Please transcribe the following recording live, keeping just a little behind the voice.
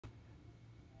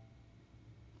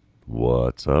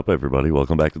What's up, everybody?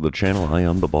 Welcome back to the channel. I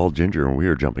am the Bald Ginger, and we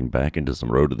are jumping back into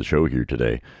some Road to the Show here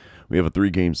today. We have a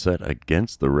 3-game set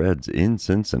against the Reds in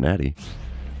Cincinnati.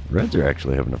 The Reds are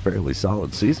actually having a fairly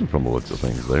solid season from the looks of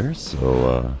things there,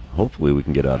 so hopefully we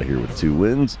can get out of here with 2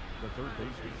 wins,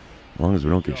 as long as we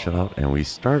don't get shut out. And we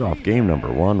start off game number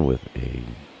 1 with a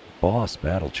boss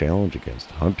battle challenge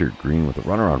against Hunter Green with a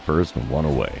runner on first and 1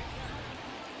 away.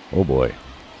 Oh boy.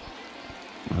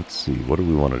 Let's see, what do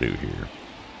we want to do here?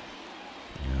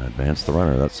 Advance the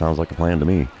runner. That sounds like a plan to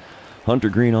me. Hunter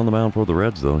Green on the mound for the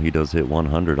Reds, though. He does hit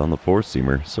 100 on the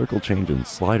 4-seamer. Circle change and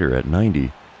slider at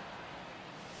 90.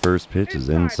 First pitch is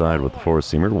inside with the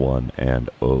 4-seamer.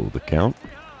 1-0 the count.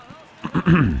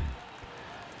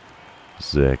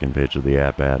 Second pitch of the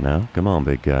at-bat now. Come on,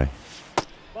 big guy.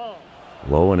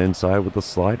 Low and inside with the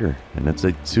slider. And it's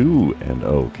a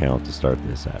 2-0 count to start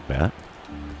this at-bat.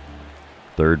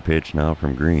 Third pitch now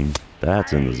from Green.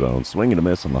 That's in the zone. Swing and a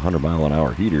miss on the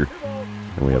 100-mile-an-hour heater.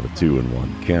 And we have a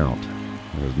 2-1 count.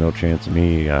 There's no chance of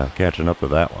me catching up to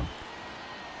that one.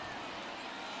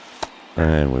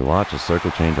 And we watch a circle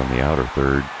change on the outer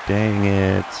third. Dang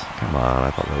it. Come on,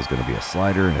 I thought that was going to be a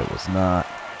slider, and it was not.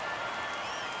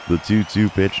 The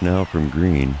 2-2 pitch now from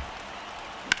Green.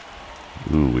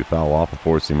 Ooh, we foul off a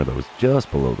 4-seamer that was just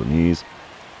below the knees.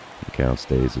 The count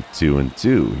stays at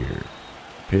 2-2 here.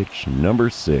 Pitch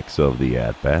number 6 of the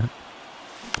at-bat.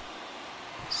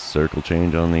 Circle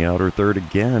change on the outer third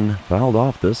again. Fouled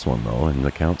off this one, though, and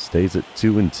the count stays at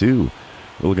 2-2.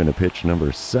 We're looking at pitch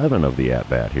number 7 of the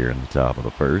at-bat here in the top of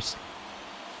the first.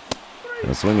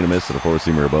 And a swing and a miss at a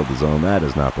 4-seamer above the zone. That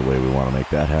is not the way we want to make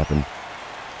that happen.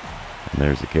 And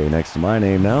there's the K next to my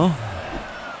name now.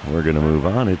 We're going to move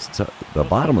on. It's the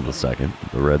bottom of the second.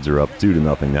 The Reds are up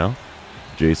 2-0 now.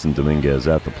 Jason Dominguez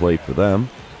at the plate for them.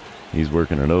 He's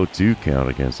working an 0-2 count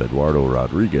against Eduardo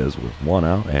Rodriguez with 1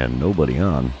 out and nobody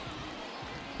on.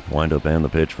 Wind up and the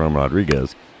pitch from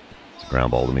Rodriguez. It's a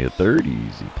ground ball to me at third.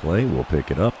 Easy play. We'll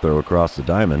pick it up, throw across the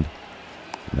diamond.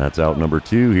 And that's out number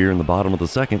 2 here in the bottom of the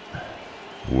second.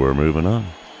 We're moving on.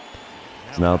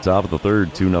 It's now top of the third.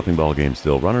 2-0 ball game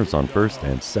still. Runners on first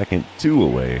and second, 2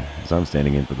 away. As I'm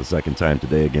standing in for the second time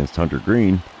today against Hunter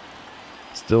Green.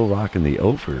 Still rocking the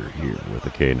offer here with a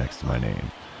K next to my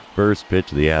name. First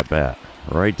pitch of the at-bat.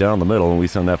 Right down the middle, and we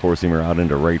send that 4-seamer out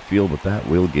into right field, but that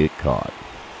will get caught.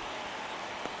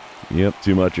 Yep,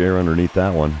 too much air underneath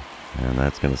that one. And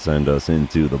that's going to send us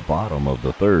into the bottom of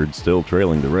the third, still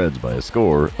trailing the Reds by a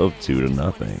score of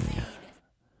 2-0.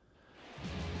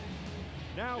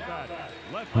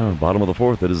 Bottom of the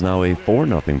fourth, it is now a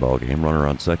 4-0 ball game. Runner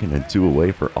on second and 2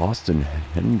 away for Austin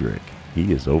Hendrick.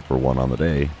 He is 0 for 1 on the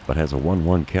day, but has a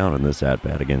 1-1 count in this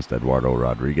at-bat against Eduardo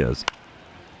Rodriguez.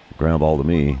 Ground ball to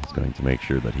me is going to make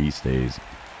sure that he stays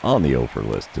on the offer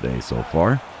list today so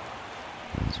far.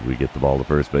 As we get the ball to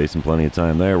first base and plenty of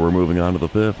time there, we're moving on to the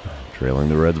 5th, trailing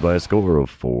the Reds by a score of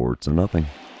 4-0.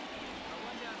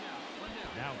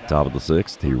 Top of the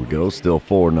 6th, here we go. Still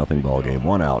 4-0 ball game.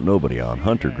 1 out, nobody on.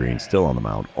 Hunter Green still on the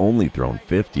mound. Only thrown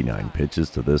 59 pitches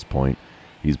to this point.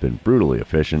 He's been brutally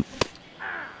efficient.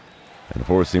 And the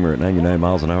 4-seamer at 99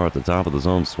 miles an hour at the top of the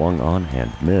zone swung on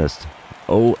and missed.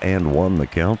 0-1 the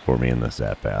count for me in this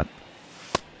at-bat.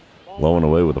 Low and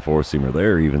away with the 4-seamer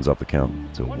there, evens up the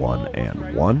count to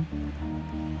 1-1.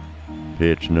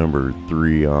 Pitch number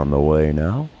 3 on the way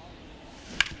now.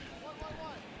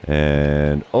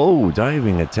 And,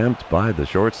 diving attempt by the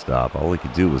shortstop. All he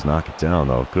could do was knock it down,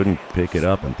 though. Couldn't pick it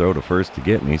up and throw to first to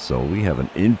get me, so we have an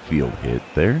infield hit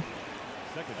there.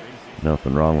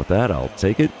 Nothing wrong with that. I'll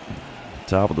take it.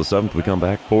 Top of the 7th, we come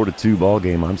back. 4-2 ball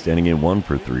game. I'm standing in 1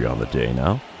 for 3 on the day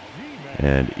now.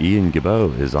 And Ian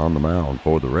Gibbo is on the mound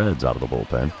for the Reds out of the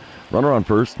bullpen. Runner on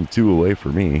first and 2 away for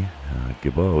me.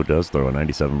 Gibbo does throw a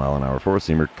 97-mile-an-hour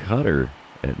 4-seamer cutter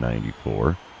at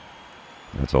 94.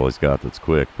 That's all he's got that's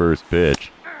quick. First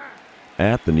pitch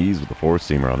at the knees with the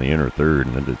 4-seamer on the inner third,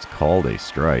 and it's called a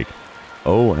strike.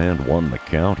 0-1 the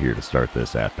count here to start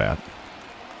this at-bat.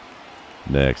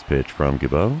 Next pitch from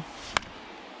Gibbo.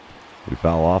 We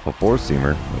foul off a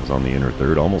 4-seamer that was on the inner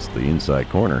third, almost the inside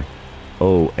corner.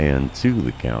 0-2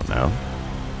 the count now.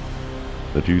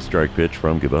 The 2-strike pitch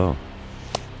from Gibbo.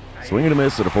 Swing and a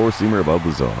miss at a 4-seamer above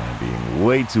the zone. I'm being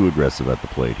way too aggressive at the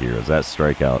plate here as that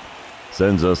strikeout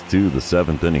sends us to the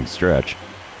 7th inning stretch.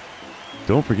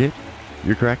 Don't forget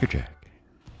your Cracker Jack.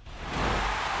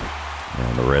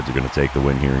 And the Reds are going to take the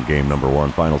win here in game number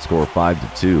 1. Final score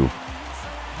 5-2.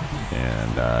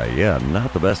 And, yeah,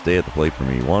 not the best day at the plate for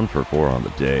me. 1 for 4 on the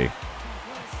day.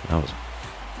 I was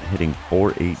hitting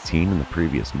 .418 in the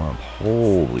previous month.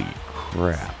 Holy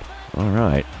crap. All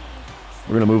right.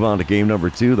 We're going to move on to game number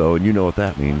 2, though, and you know what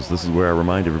that means. This is where I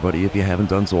remind everybody, if you haven't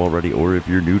done so already, or if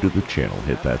you're new to the channel,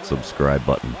 hit that subscribe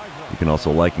button. You can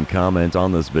also like and comment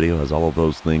on this video, as all of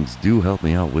those things do help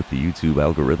me out with the YouTube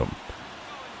algorithm.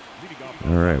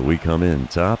 Alright, we come in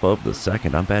top of the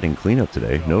second. I'm batting cleanup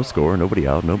today. No score, nobody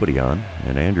out, nobody on.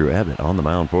 And Andrew Abbott on the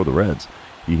mound for the Reds.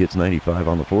 He hits 95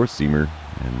 on the four-seamer,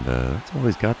 and that's all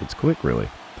he's got that's quick, really.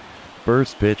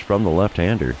 First pitch from the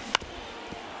left-hander.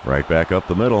 Right back up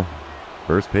the middle.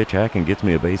 First pitch hacking gets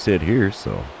me a base hit here,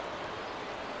 so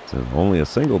it's only a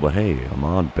single, but hey, I'm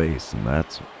on base, and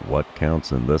that's what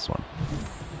counts in this one.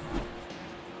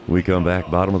 We come back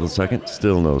bottom of the second,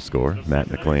 still no score. Matt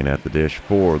McClain at the dish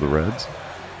for the Reds.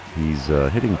 He's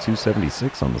hitting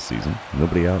 276 on the season.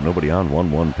 Nobody out, nobody on.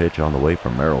 1-1 pitch on the way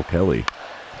from Merrill Kelly.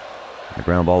 A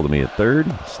ground ball to me at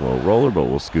third. Slow roller, but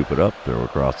we'll scoop it up. Throw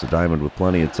across the diamond with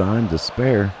plenty of time to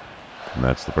spare. And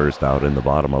that's the first out in the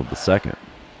bottom of the second.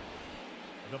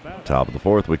 Top of the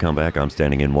fourth, we come back. I'm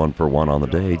standing in 1 for 1 on the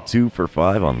day, 2 for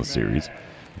 5 on the series.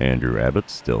 Andrew Abbott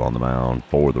still on the mound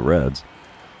for the Reds.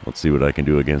 Let's see what I can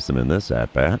do against him in this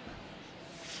at-bat.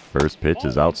 First pitch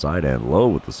is outside and low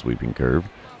with the sweeping curve.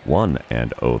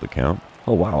 1-0 the count.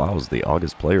 Oh, wow, I was the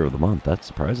August Player of the Month. That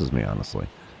surprises me, honestly.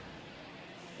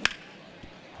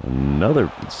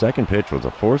 Another second pitch was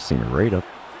a four-seamer right up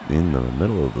in the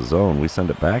middle of the zone. We send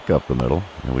it back up the middle,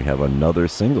 and we have another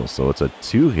single. So it's a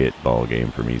 2-hit ball game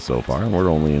for me so far, and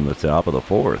we're only in the top of the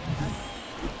fourth.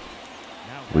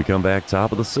 We come back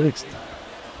top of the sixth.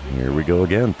 Here we go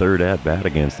again. Third at-bat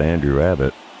against Andrew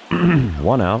Abbott.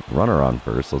 1 out, runner on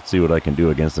first. Let's see what I can do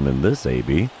against him in this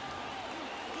AB.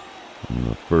 And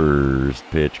the first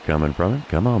pitch coming from him.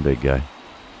 Come on, big guy.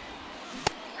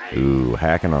 Ooh,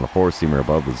 hacking on a four-seamer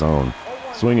above the zone.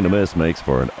 Swing and a miss makes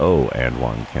for an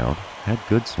 0-1 count. Had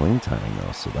good swing timing,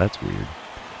 though, so that's weird.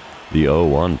 The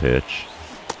 0-1 pitch.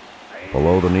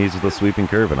 Below the knees of the sweeping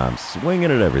curve, and I'm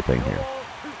swinging at everything here.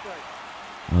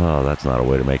 Oh, that's not a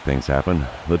way to make things happen.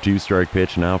 The 2-strike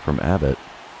pitch now from Abbott.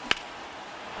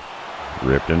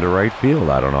 Ripped into right field.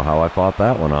 I don't know how I fought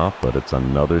that one off, but it's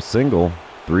another single.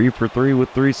 3 for 3 with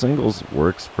 3 singles.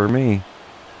 Works for me.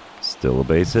 Still a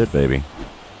base hit, baby.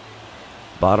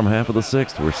 Bottom half of the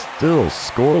sixth. We're still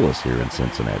scoreless here in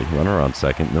Cincinnati. Runner on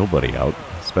second, nobody out.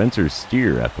 Spencer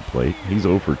Steer at the plate. He's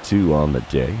 0 for 2 on the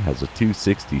day. Has a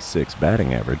 266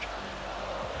 batting average.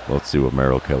 Let's see what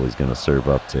Merrill Kelly's going to serve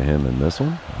up to him in this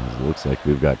one. It looks like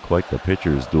we've got quite the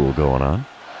pitcher's duel going on.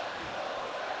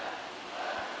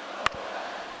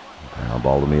 Ground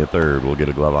ball to me at third. We'll get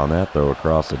a glove on that. Throw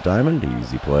across the diamond.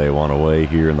 Easy play, 1 away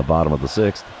here in the bottom of the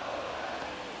sixth.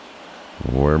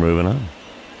 We're moving on.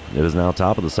 It is now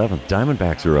top of the seventh.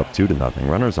 Diamondbacks are up 2-0.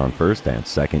 Runners on first and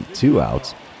second, 2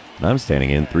 outs. And I'm standing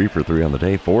in 3 for 3 on the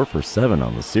day, 4 for 7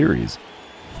 on the series.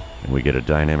 And we get a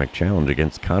dynamic challenge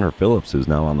against Connor Phillips, who's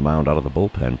now on the mound out of the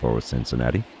bullpen for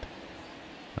Cincinnati.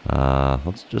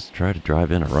 Let's just try to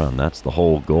drive in a run. That's the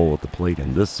whole goal at the plate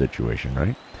in this situation,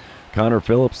 right? Connor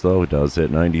Phillips, though, does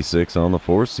hit 96 on the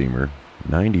four-seamer,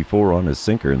 94 on his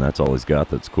sinker, and that's all he's got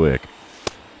that's quick.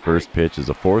 First pitch is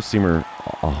a four-seamer.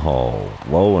 Oh,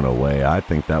 low and away. I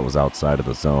think that was outside of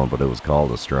the zone, but it was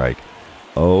called a strike.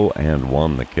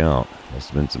 0-1 the count. Must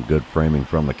have been some good framing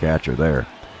from the catcher there.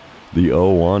 The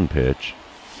 0-1 pitch.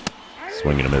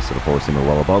 Swing and a miss at a four-seamer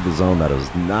well above the zone. That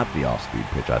is not the off-speed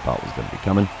pitch I thought was going to be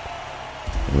coming.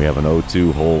 And we have an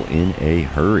 0-2 hole in a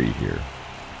hurry here.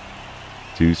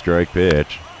 2-strike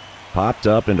pitch. Popped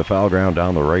up into foul ground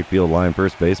down the right field line.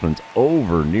 First baseman's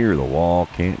over near the wall.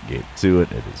 Can't get to it.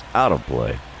 It is out of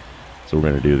play. So we're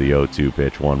going to do the 0-2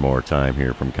 pitch one more time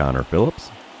here from Connor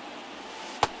Phillips.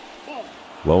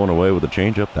 Low and away with a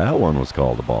changeup. That one was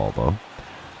called a ball, though.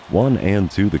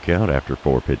 1-2 the count after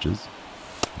 4 pitches.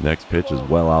 Next pitch is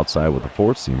well outside with a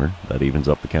four-seamer. That evens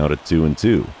up the count at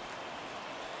 2-2.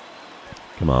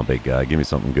 Come on, big guy. Give me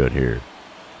something good here.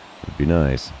 It'd be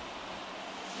nice.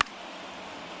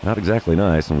 Not exactly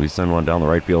nice when we send one down the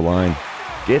right field line.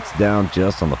 Gets down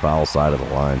just on the foul side of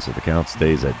the line, so the count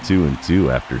stays at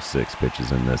 2-2 after 6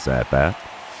 pitches in this at-bat.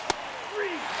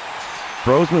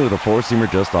 Froze me with a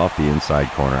four-seamer just off the inside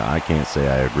corner. I can't say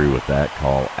I agree with that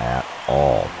call at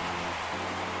all.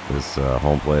 This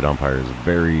home plate umpire is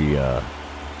very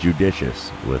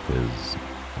judicious with his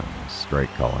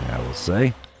strike calling, I will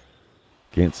say.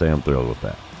 Can't say I'm thrilled with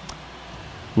that.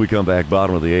 We come back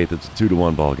bottom of the 8th. It's a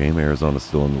 2-1 ball game. Arizona's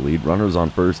still in the lead. Runners on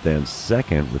first and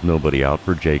second with nobody out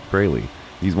for Jake Fraley.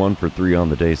 He's 1 for 3 on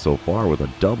the day so far with a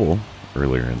double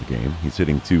earlier in the game. He's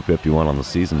hitting .251 on the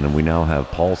season, and we now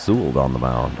have Paul Sewell on the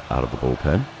mound out of the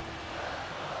bullpen.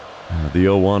 The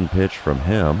 0-1 pitch from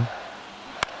him.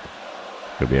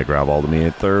 Could be a ground ball to me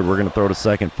at third. We're going to throw to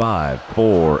second. 5,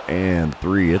 4, and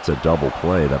 3. It's a double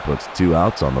play. That puts 2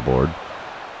 outs on the board.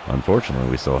 Unfortunately,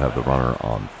 we still have the runner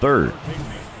on third.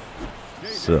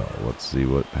 So let's see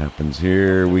what happens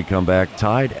here. We come back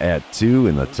tied at 2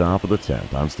 in the top of the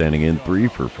 10th. I'm standing in 3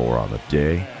 for 4 on the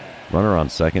day. Runner on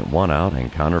second, 1 out,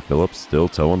 and Connor Phillips still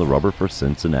towing the rubber for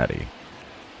Cincinnati.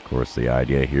 Of course, the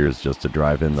idea here is just to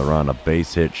drive in the run. A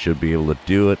base hit should be able to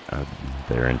do it.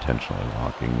 They're intentionally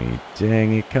walking me.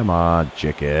 Dang it, come on,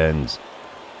 chickens.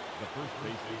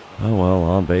 Oh, well,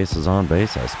 on base is on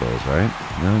base, I suppose, right?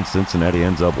 And Cincinnati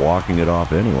ends up walking it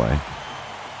off anyway.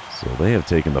 So they have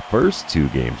taken the first 2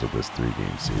 games of this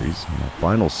 3-game series. And the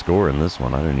final score in this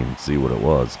one, I didn't even see what it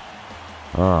was.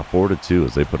 4-2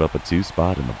 as they put up a 2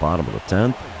 spot in the bottom of the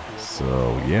 10th.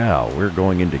 So, yeah, we're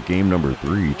going into game number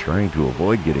 3, trying to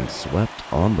avoid getting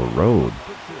swept on the road.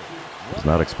 I was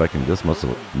not expecting this much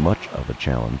of a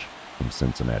challenge from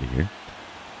Cincinnati here.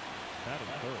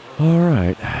 All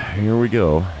right, here we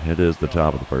go. It is the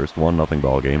top of the first. 1-0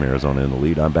 ball game. Arizona in the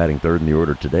lead. I'm batting third in the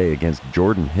order today against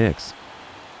Jordan Hicks.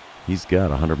 He's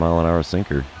got a 100-mile-an-hour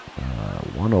sinker.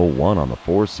 101 on the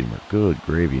 4-seamer. Good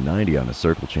gravy. 90 on the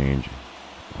circle change.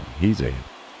 He's a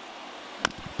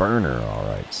burner, all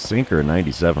right. Sinker at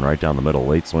 97 right down the middle.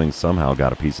 Late swing somehow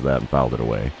got a piece of that and fouled it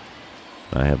away.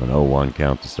 I have an 0-1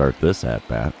 count to start this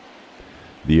at-bat.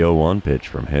 The 0-1 pitch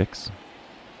from Hicks.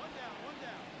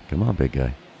 Come on, big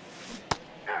guy.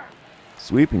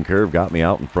 Sweeping curve got me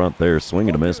out in front there. Swing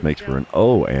and a miss makes for an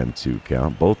 0-2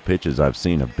 count. Both pitches I've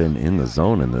seen have been in the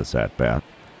zone in this at-bat.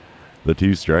 The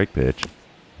 2-strike pitch.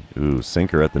 Ooh,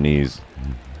 sinker at the knees.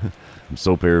 I'm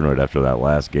so paranoid after that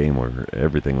last game where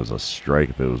everything was a strike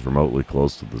if it was remotely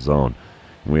close to the zone.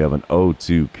 And we have an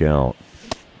 0-2 count.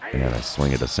 And I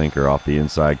swing at a sinker off the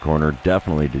inside corner.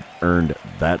 Definitely earned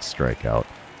that strikeout.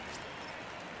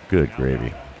 Good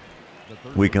gravy.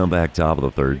 We come back top of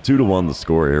the third. 2-1 the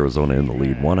score. Arizona in the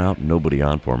lead. 1 out, nobody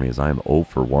on for me as I am 0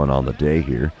 for 1 on the day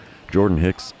here. Jordan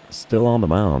Hicks still on the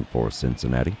mound for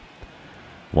Cincinnati.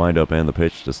 Wind up and the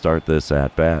pitch to start this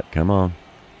at bat. Come on.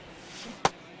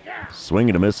 Swing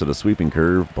and a miss at a sweeping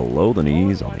curve below the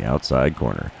knees on the outside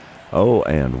corner.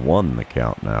 0-1 the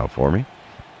count now for me.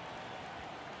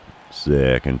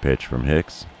 Second pitch from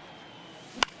Hicks.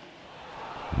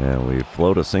 And we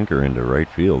float a sinker into right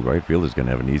field. Right fielder's going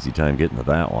to have an easy time getting to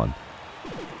that one.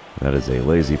 That is a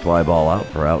lazy fly ball out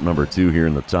for out number 2 here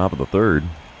in the top of the third.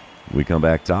 We come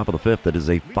back top of the 5th. That is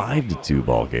a 5-2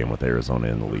 ball game with Arizona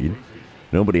in the lead.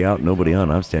 Nobody out, nobody on.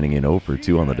 I'm standing in 0 for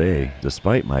 2 on the day,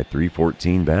 despite my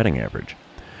 .314 batting average.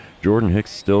 Jordan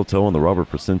Hicks still towing the rubber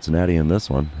for Cincinnati in this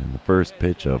one. And the first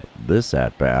pitch of this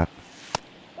at-bat,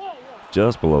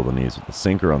 just below the knees with the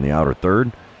sinker on the outer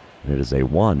third. And it is a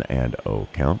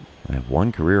 1-0 count. I have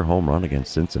 1 career home run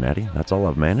against Cincinnati. That's all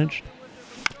I've managed.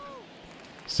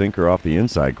 Sinker off the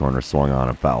inside corner swung on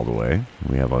and fouled away.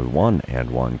 We have a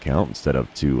 1-1 count instead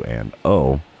of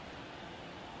 2-0.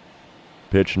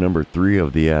 Pitch number 3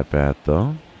 of the at-bat,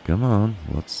 though. Come on,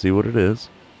 let's see what it is.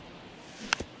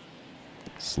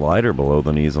 Slider below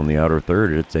the knees on the outer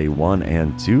third. It's a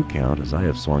 1-2 count as I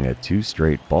have swung at 2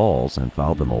 straight balls and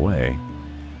fouled them away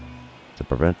to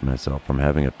prevent myself from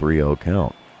having a 3-0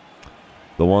 count.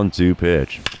 The 1-2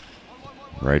 pitch.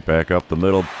 Right back up the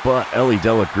middle, but Ellie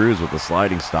Dela Cruz with a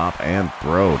sliding stop and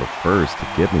throw to first to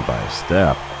get me by a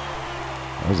step.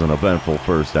 That was an eventful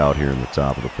first out here in the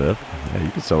top of the 5th. Yeah, you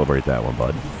can celebrate that one,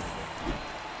 bud.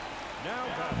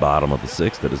 Bottom of the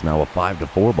 6th, it is now a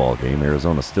 5-4 ball game.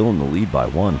 Arizona still in the lead by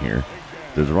 1 here.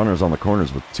 There's runners on the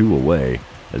corners with 2 away,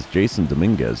 as Jason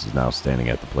Dominguez is now standing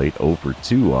at the plate, 0 for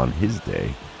 2 on his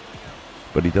day.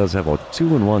 But he does have a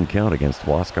 2-1 count against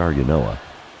Huascar Yanoa.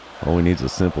 All he needs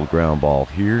is a simple ground ball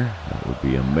here. That would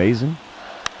be amazing.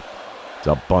 It's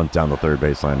a bunt down the third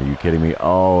baseline. Are you kidding me?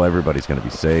 Oh, everybody's going to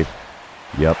be safe.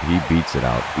 Yep, he beats it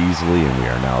out easily, and we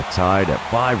are now tied at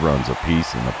 5 runs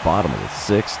apiece in the bottom of the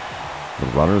 6th. The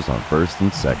runners on first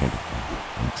and second,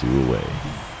 and 2 away.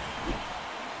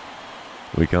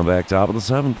 We come back top of the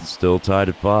 7th, still tied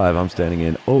at 5. I'm standing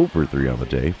in 0 for 3 on the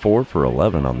day, 4 for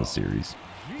 11 on the series.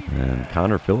 And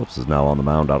Connor Phillips is now on the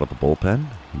mound out of the bullpen.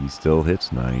 He still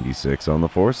hits 96 on the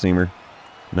 4-seamer,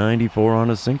 94 on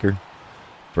his sinker.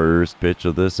 First pitch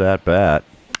of this at-bat.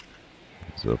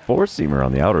 So 4-seamer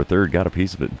on the outer third, got a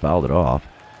piece of it and fouled it off.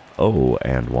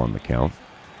 0-1 the count.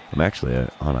 I'm actually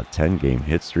on a 10-game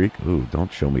hit streak. Ooh,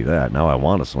 don't show me that. Now I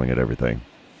want to swing at everything.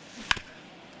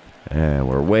 And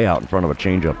we're way out in front of a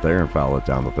changeup there and foul it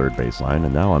down the third baseline.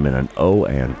 And now I'm in an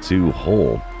 0-2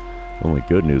 hole. Only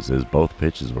good news is both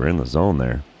pitches were in the zone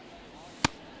there.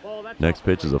 Next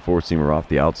pitch is a 4-seamer off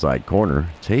the outside corner.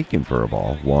 Taken for a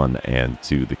ball.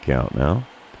 1-2 the count now.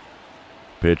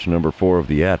 Pitch number 4 of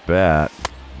the at-bat.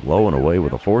 Low and away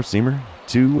with a four-seamer.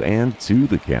 2-2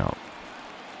 the count.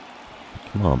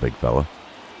 Come on, big fella.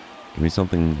 Give me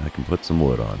something I can put some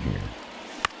wood on here.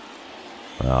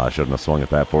 I shouldn't have swung at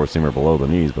that four-seamer below the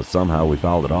knees, but somehow we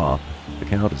fouled it off. The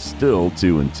count is still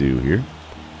 2-2 here.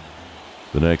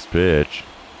 The next pitch.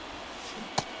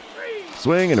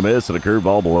 Swing and a miss at a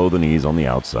curveball below the knees on the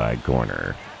outside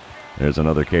corner. There's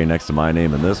another K next to my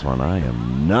name in this one. I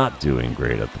am not doing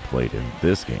great at the plate in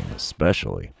this game,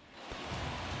 especially.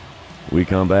 We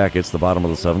come back. It's the bottom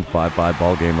of the 7th, 5-5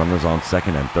 ball game. Runners on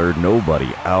second and third.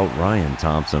 Nobody out. Ryan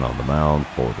Thompson on the mound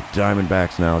for the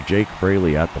Diamondbacks now. Jake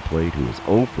Fraley at the plate, who is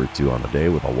 0 for 2 on the day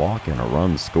with a walk and a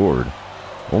run scored.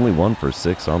 Only 1 for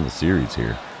 6 on the series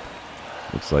here.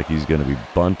 Looks like he's going to be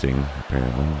bunting,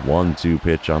 apparently. 1-2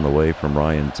 pitch on the way from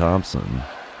Ryan Thompson.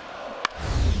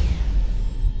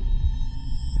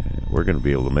 And we're going to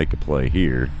be able to make a play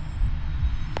here.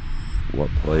 What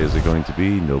play is it going to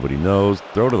be? Nobody knows.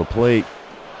 Throw to the plate.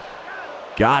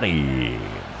 Got him.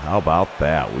 How about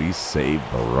that? We saved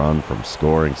the run from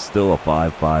scoring. Still a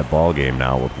 5-5 ball game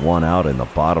now with 1 out in the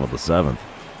bottom of the 7th.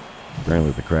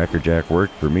 Apparently the Cracker Jack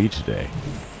worked for me today.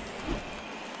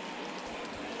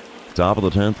 Top of the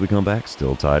 10th, we come back.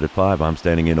 Still tied at 5. I'm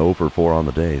standing in 0 for 4 on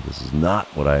the day. This is not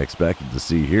what I expected to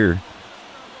see here.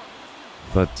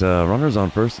 But runners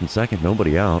on first and second.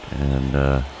 Nobody out.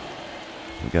 And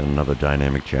we've got another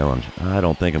dynamic challenge. I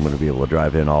don't think I'm going to be able to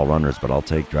drive in all runners, but I'll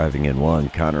take driving in one.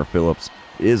 Connor Phillips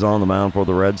is on the mound for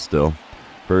the Reds still.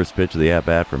 First pitch of the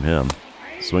at-bat from him.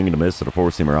 Swing and a miss at a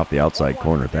four-seamer off the outside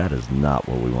corner. That is not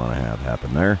what we want to have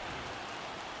happen there.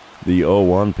 The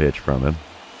 0-1 pitch from him.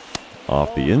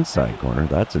 Off the inside corner.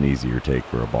 That's an easier take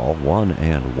for a ball.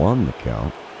 1-1 the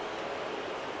count.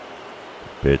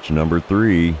 Pitch number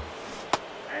 3.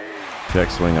 Check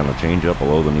swing on a changeup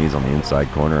below the knees on the inside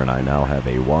corner, and I now have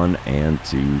a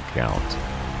 1-2 count.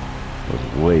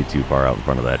 Was way too far out in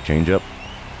front of that changeup.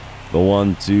 The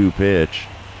 1-2 pitch.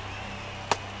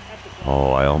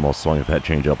 Oh, I almost swung at that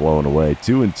changeup low and away.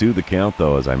 2-2 the count,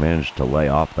 though, as I managed to lay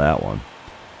off that one.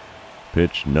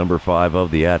 Pitch number 5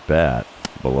 of the at-bat.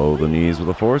 Below the knees with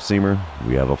a four-seamer.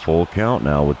 We have a full count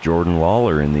now with Jordan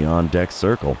Lawler in the on-deck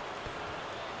circle.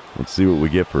 Let's see what we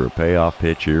get for a payoff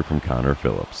pitch here from Connor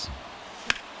Phillips.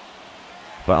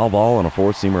 Foul ball and a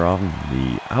four-seamer off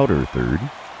the outer third.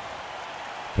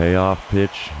 Payoff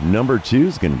pitch number 2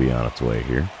 is going to be on its way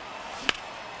here.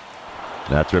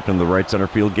 That's ripped in the right center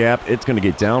field gap. It's going to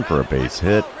get down for a base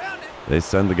hit. They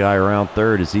send the guy around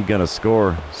third. Is he going to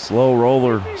score? Slow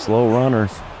roller, slow runner.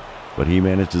 But he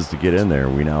manages to get in there.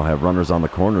 We now have runners on the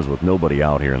corners with nobody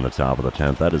out here in the top of the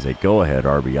 10th. That is a go-ahead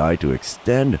RBI to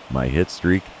extend my hit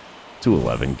streak to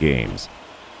 11 games.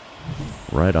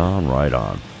 Right on, right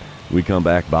on. We come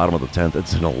back bottom of the 10th.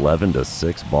 It's an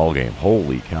 11-6 ball game.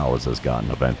 Holy cow, has this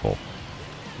gotten eventful.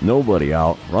 Nobody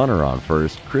out. Runner on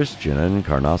first. Christian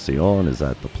Encarnacion is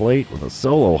at the plate with a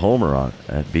solo homer on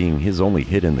at being his only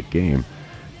hit in the game.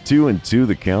 2-2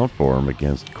 the count for him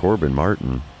against Corbin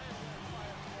Martin.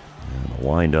 And the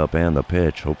windup and the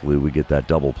pitch. Hopefully we get that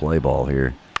double play ball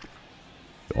here.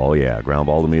 Oh yeah, ground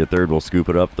ball to me at third. We'll scoop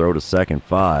it up, throw to second.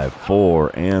 5,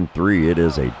 4, and 3. It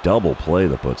is a double play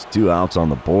that puts 2 outs on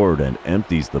the board and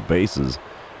empties the bases.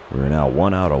 We're now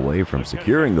 1 out away from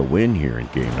securing the win here in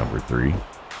game number 3.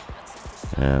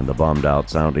 And the bummed out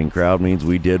sounding crowd means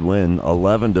we did win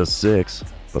 11-6,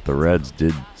 but the Reds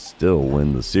did still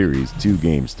win the series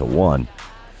 2-1.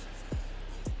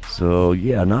 So,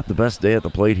 yeah, not the best day at the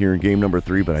plate here in game number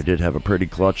 3, but I did have a pretty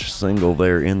clutch single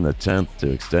there in the 10th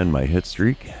to extend my hit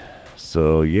streak.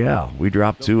 So, yeah, we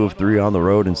dropped 2 of 3 on the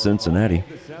road in Cincinnati.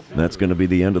 And that's going to be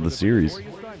the end of the series.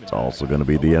 It's also going to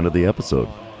be the end of the episode.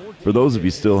 For those of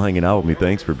you still hanging out with me,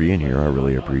 thanks for being here. I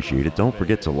really appreciate it. Don't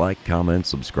forget to like, comment,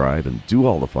 subscribe, and do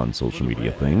all the fun social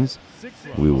media things.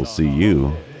 We will see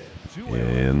you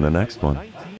in the next one.